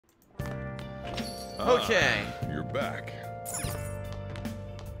Okay. You're back.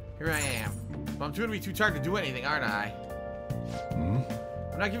 Here I am. But I'm too tired to do anything, aren't I? Hmm?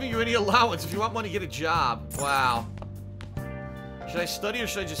 I'm not giving you any allowance. If you want money, get a job. Wow. Should I study or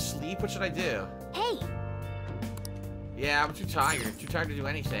should I just sleep? What should I do? Hey! Yeah, I'm too tired. Too tired to do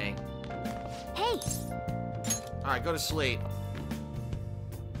anything. Hey! Alright, go to sleep.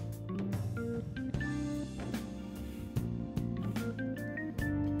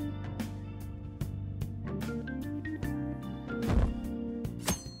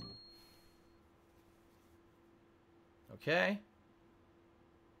 Okay.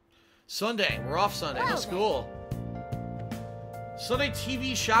 Sunday. We're off Sunday. No school. Sunday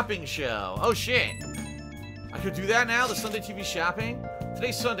TV shopping show. Oh, shit. I could do that now? The Sunday TV shopping?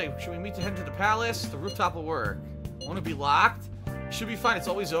 Today's Sunday. Should we meet to head to the palace? The rooftop will work. Won't it be locked? It should be fine. It's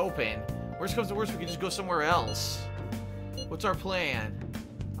always open. Worst comes to worst, we can just go somewhere else. What's our plan?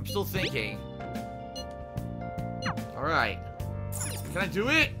 I'm still thinking. Alright. Can I do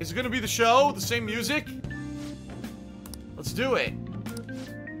it? Is it going to be the show? The same music? Let's do it.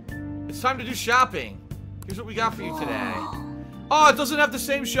 It's time to do shopping. Here's what we got for you today. Oh, it doesn't have the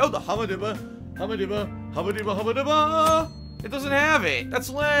same show. The hubba-dibba, hubba-dibba, hubba-dibba, hubba-dibba. It doesn't have it. That's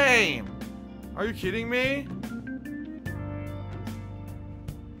lame. Are you kidding me?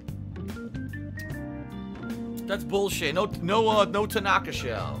 That's bullshit. No Tanaka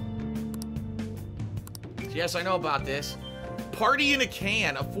show. Yes, I know about this. Party in a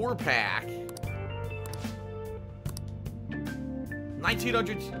can, a 4-pack.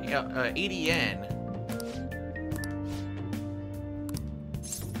 1980 yen.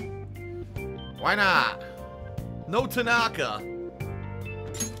 Why not? No Tanaka.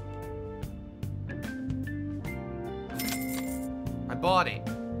 I bought it.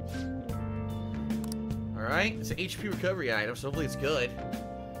 Alright, it's an HP recovery item, so hopefully it's good.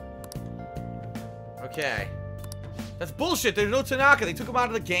 Okay. That's bullshit, there's no Tanaka. They took him out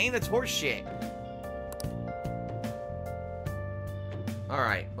of the game, that's horseshit.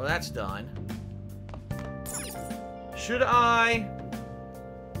 Alright, well that's done. Should I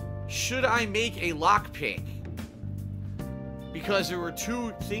make a lockpick? Because there were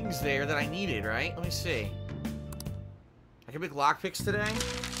 2 things there that I needed, right? Let me see. I can make lockpicks today?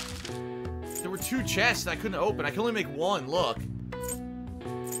 There were 2 chests that I couldn't open. I can only make 1, look.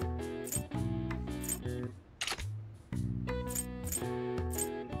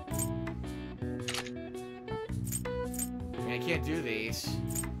 I can't do these.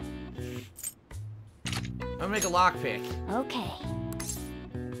 I'm gonna make a lockpick. Okay.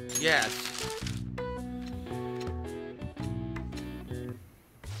 Yes.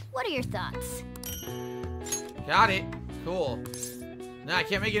 What are your thoughts? Got it. Cool. Nah, I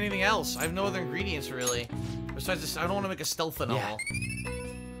can't make anything else. I have no other ingredients, really. Besides this, I don't want to make a stealthanol. Yeah.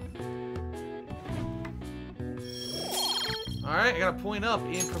 Alright, I got a point up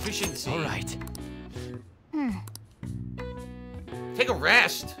in proficiency. Alright. Take a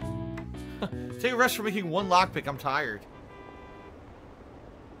rest. Take a rest for making 1 lockpick. I'm tired.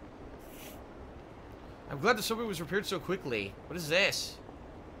 I'm glad the subway was repaired so quickly. What is this?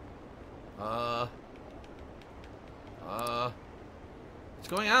 What's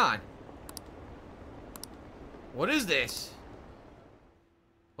going on? What is this?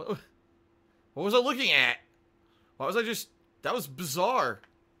 What was I looking at? Why was I just... That was bizarre.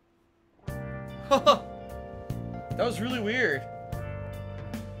 That was really weird.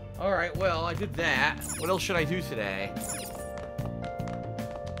 Alright, well, I did that. What else should I do today?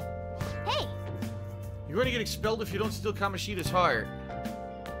 Hey! You're going to get expelled if you don't steal Kamoshida's heart.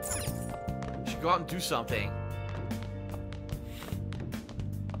 You should go out and do something.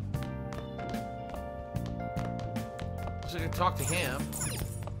 So I can talk to him.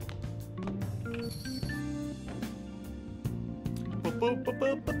 Boop, boop, boop,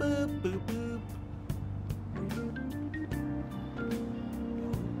 boop, boop, boop, boop, boop.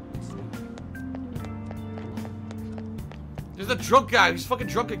 There's that drunk guy. He's fucking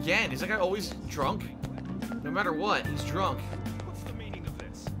drunk again. Is that guy always drunk? No matter what, he's drunk. What's the meaning of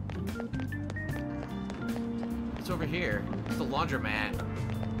this? It's over here. It's the laundromat.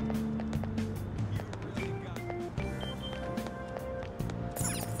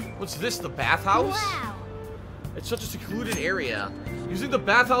 What's this, the bathhouse? Wow! It's such a secluded area. Using the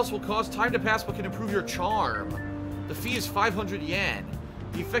bathhouse will cause time to pass but can improve your charm. The fee is 500 yen.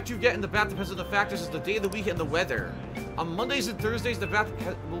 The effect you get in the bath depends on the factors as the day of the week and the weather. On Mondays and Thursdays, the bath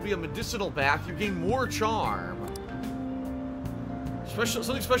will be a medicinal bath. You gain more charm.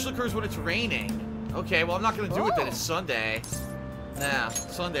 Something special occurs when it's raining. Okay, well, I'm not going to do it then. It's Sunday. Nah,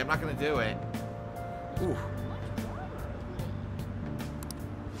 Sunday. I'm not going to do it. Ooh.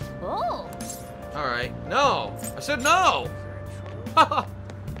 Oh! Alright. No! I said no!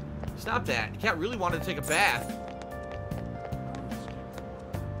 Stop that. Cat really wanted to take a bath.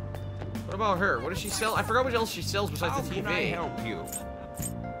 What about her? What does she sell? I forgot what else she sells besides the TV. How can I help you?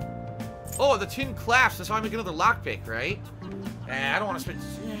 Oh, the tin claps. That's how I make another lockpick, right? I don't want to spend...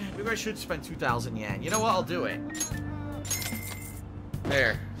 Maybe I should spend 2,000 yen. You know what? I'll do it.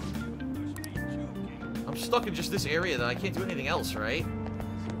 There. I'm stuck in just this area, though. I can't do anything else, right?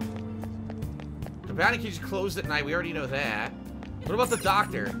 The batting cage is closed at night. We already know that. What about the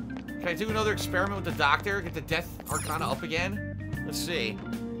doctor? Can I do another experiment with the doctor? Get the death arcana up again? Let's see.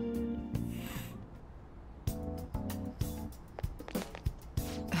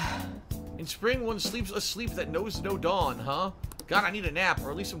 In spring, one sleeps a sleep that knows no dawn, huh? God, I need a nap,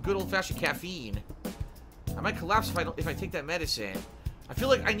 or at least some good old-fashioned caffeine. I might collapse if I take that medicine. I feel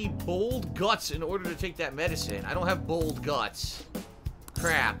like I need bold guts in order to take that medicine. I don't have bold guts.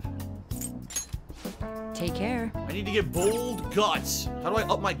 Crap. Take care. I need to get bold guts. How do I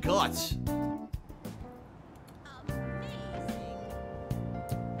up my guts?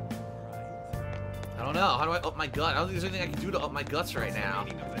 I don't know. How do I up my gut? I don't think there's anything I can do to up my guts right now.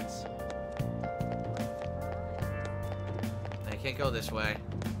 I can't go this way.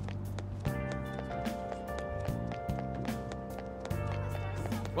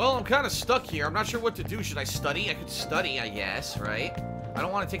 Well, I'm kind of stuck here. I'm not sure what to do. Should I study? I could study, I guess, right? I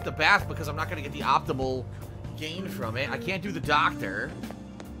don't want to take the bath because I'm not going to get the optimal gain from it. I can't do the doctor.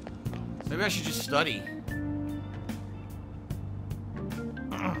 Maybe I should just study.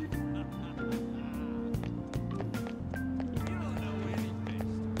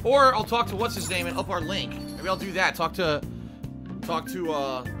 Or I'll talk to what's-his-name and up our link. Maybe I'll do that. Talk to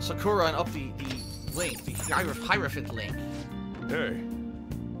Sakura and up the link. The Hierophant link. Hey.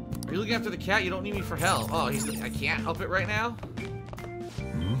 Are you looking after the cat? You don't need me for help. Oh, I can't help it right now?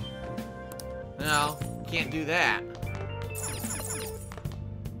 Hmm? No, can't do that.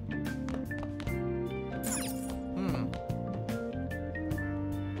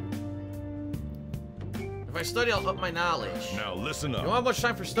 If I study, I'll up my knowledge. Now listen You up. don't have much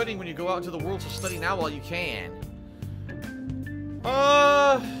time for studying when you go out into the world, so study now while you can.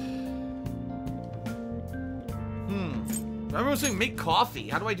 Everyone's saying make coffee.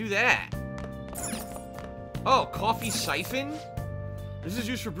 How do I do that? Oh, coffee siphon? This is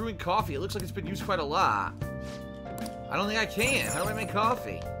used for brewing coffee. It looks like it's been used quite a lot. I don't think I can. How do I make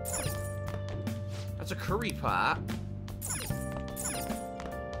coffee? That's a curry pot.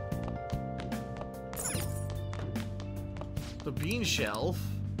 The bean shelf.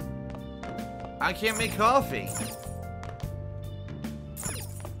 I can't make coffee.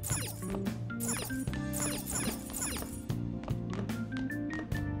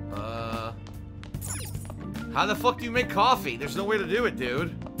 How the fuck do you make coffee? There's no way to do it,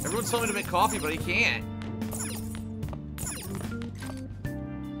 dude. Everyone's telling me to make coffee, but I can't.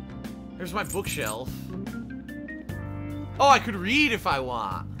 Here's my bookshelf. Oh, I could read if I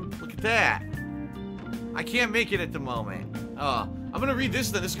want. Look at that. I can't make it at the moment. Oh, I'm gonna read this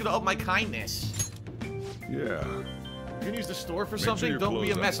then. This is gonna up my kindness. Yeah. You can use the store for Make something? sure your Don't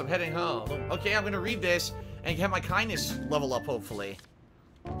be a clothes mess. I'm heading home. Okay, I'm gonna read this and have my kindness level up, hopefully.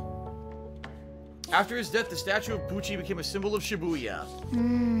 After his death, the statue of Buchi became a symbol of Shibuya.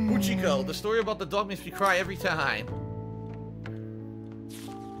 Buchiko, the story about the dog makes me cry every time.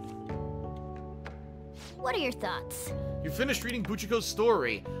 What are your thoughts? You finished reading Buchiko's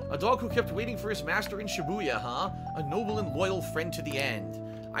story. A dog who kept waiting for his master in Shibuya, huh? A noble and loyal friend to the end.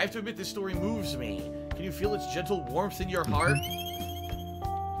 I have to admit this story moves me. Can you feel its gentle warmth in your heart?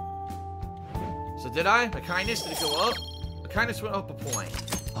 So did I? My kindness, did it go up? My kindness went up a point.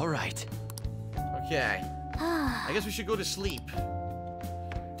 Alright. Okay. I guess we should go to sleep.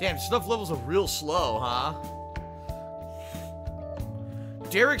 Damn, snuff levels are real slow, huh?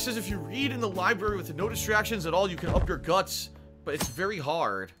 Derek says if you read in the library with no distractions at all, you can up your guts, but it's very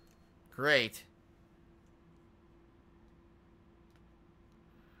hard. Great.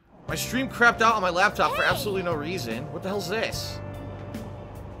 My stream crapped out on my laptop for absolutely no reason. What the hell's this?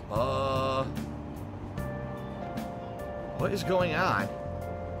 What is going on?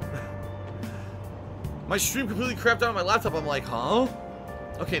 My stream completely crapped out on my laptop. I'm like, huh?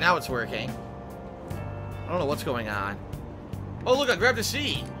 Okay, now it's working. I don't know what's going on. Oh, look, I grabbed a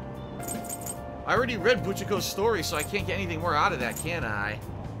seed. I already read Buchiko's story, so I can't get anything more out of that, can I?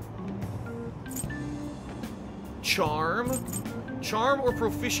 Charm? Charm or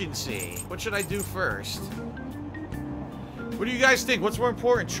proficiency? What should I do first? What do you guys think? What's more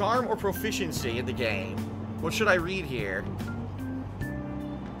important, charm or proficiency in the game? What should I read here?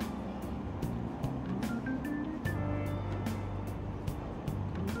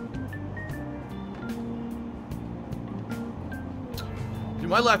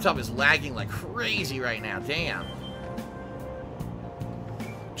 my laptop is lagging like crazy right now. Damn.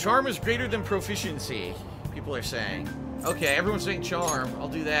 Charm is greater than proficiency, people are saying. Okay, everyone's saying charm. I'll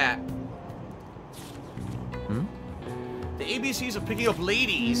do that. Hmm? The ABCs of picking up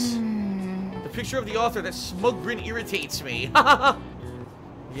ladies. The picture of the author, that smug grin irritates me.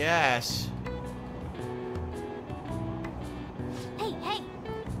 Yes. Hey, hey.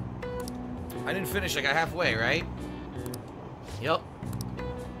 I didn't finish, I got halfway, right? Yep.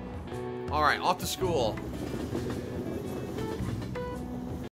 Alright, off to school.